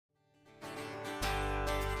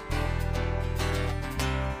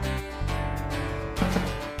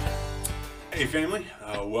Hey family,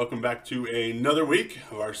 welcome back to another week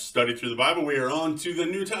of our study through the Bible. We are on to the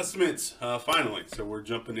New Testament finally. So we're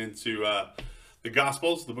jumping into the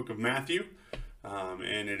Gospels, the book of Matthew,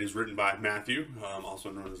 and it is written by Matthew,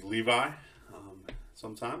 also known as Levi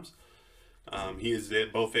sometimes. He is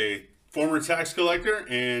both a former tax collector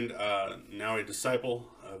and now a disciple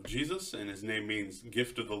of Jesus, and his name means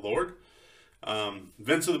gift of the Lord.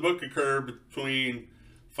 Events of the book occur between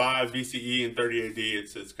 5 BCE and 30 AD.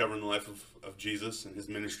 It's covering the life of Jesus and his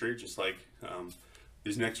ministry, just like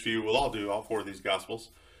these next few will all do. All four of these Gospels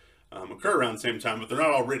occur around the same time, but they're not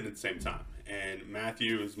all written at the same time. And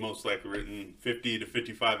Matthew is most likely written 50 to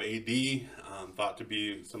 55 AD, thought to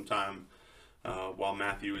be sometime while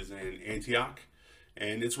Matthew is in Antioch.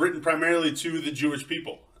 And it's written primarily to the Jewish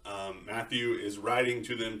people. Matthew is writing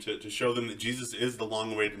to them to show them that Jesus is the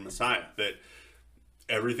long-awaited Messiah, that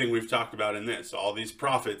everything we've talked about in this, all these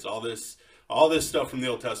prophets, all this stuff from the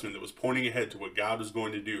Old Testament that was pointing ahead to what God was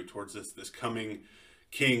going to do towards this coming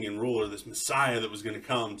king and ruler, this Messiah that was going to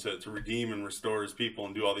come to redeem and restore his people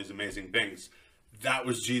and do all these amazing things. That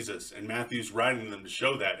was Jesus. And Matthew's writing them to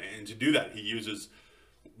show that. And to do that, he uses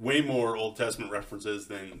way more Old Testament references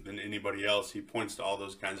than anybody else. He points to all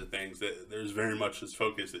those kinds of things. That there's very much this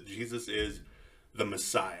focus that Jesus is the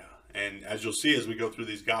Messiah. And as you'll see as we go through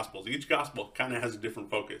these Gospels, each Gospel kind of has a different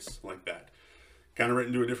focus like that. Kind of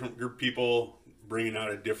written to a different group of people, bringing out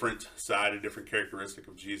a different side, a different characteristic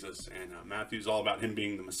of Jesus. And Matthew's all about him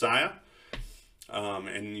being the Messiah.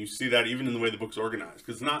 And you see that even in the way the book's organized,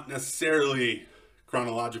 because it's not necessarily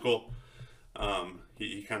chronological.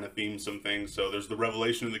 He kind of themes some things. So there's the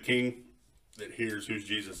revelation of the king that hears who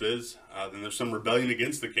Jesus is. Then there's some rebellion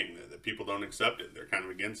against the king, that people don't accept it. They're kind of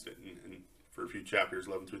against it. And for a few chapters,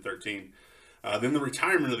 11 through 13. Then the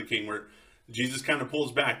retirement of the king, where Jesus kind of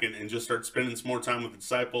pulls back and just starts spending some more time with the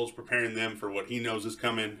disciples, preparing them for what he knows is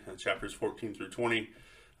coming, chapters 14 through 20.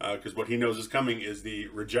 Because what he knows is coming is the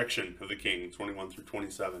rejection of the king, 21 through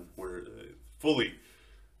 27, where fully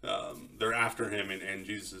they're after him, and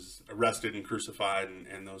Jesus is arrested and crucified,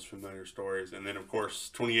 and those familiar stories. And then, of course,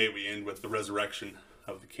 28, we end with the resurrection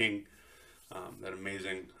of the king, that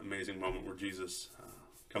amazing moment where Jesus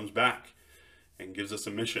comes back and gives us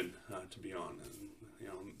a mission to be on. And,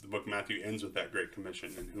 the book of Matthew ends with that great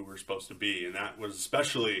commission and who we're supposed to be. And that was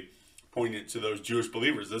especially poignant to those Jewish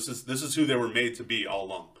believers. This is who they were made to be all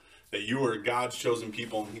along. That you are God's chosen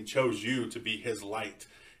people, and he chose you to be his light,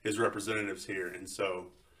 his representatives here. And so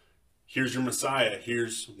here's your Messiah.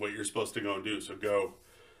 Here's what you're supposed to go and do. So go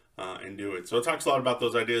and do it. So it talks a lot about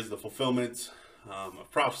those ideas, the fulfillment of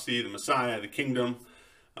prophecy, the Messiah, the kingdom.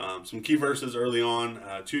 Some key verses early on,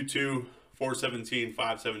 2:2, 4:17,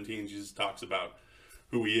 5:17, Jesus talks about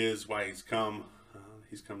who he is, why he's come.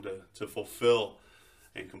 He's come to fulfill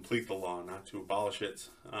and complete the law, not to abolish it.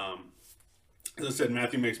 As I said,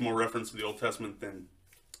 Matthew makes more reference to the Old Testament than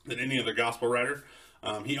any other gospel writer.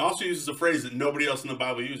 He also uses a phrase that nobody else in the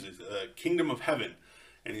Bible uses, kingdom of heaven.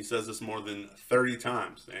 And he says this more than 30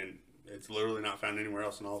 times. And it's literally not found anywhere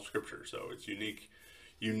else in all of Scripture. So it's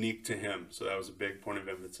unique to him. So that was a big point of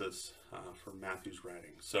emphasis for Matthew's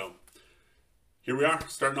writing. So here we are,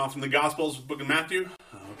 starting off in the Gospels with the book of Matthew.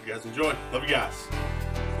 I hope you guys enjoy. Love you guys.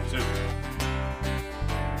 See you soon.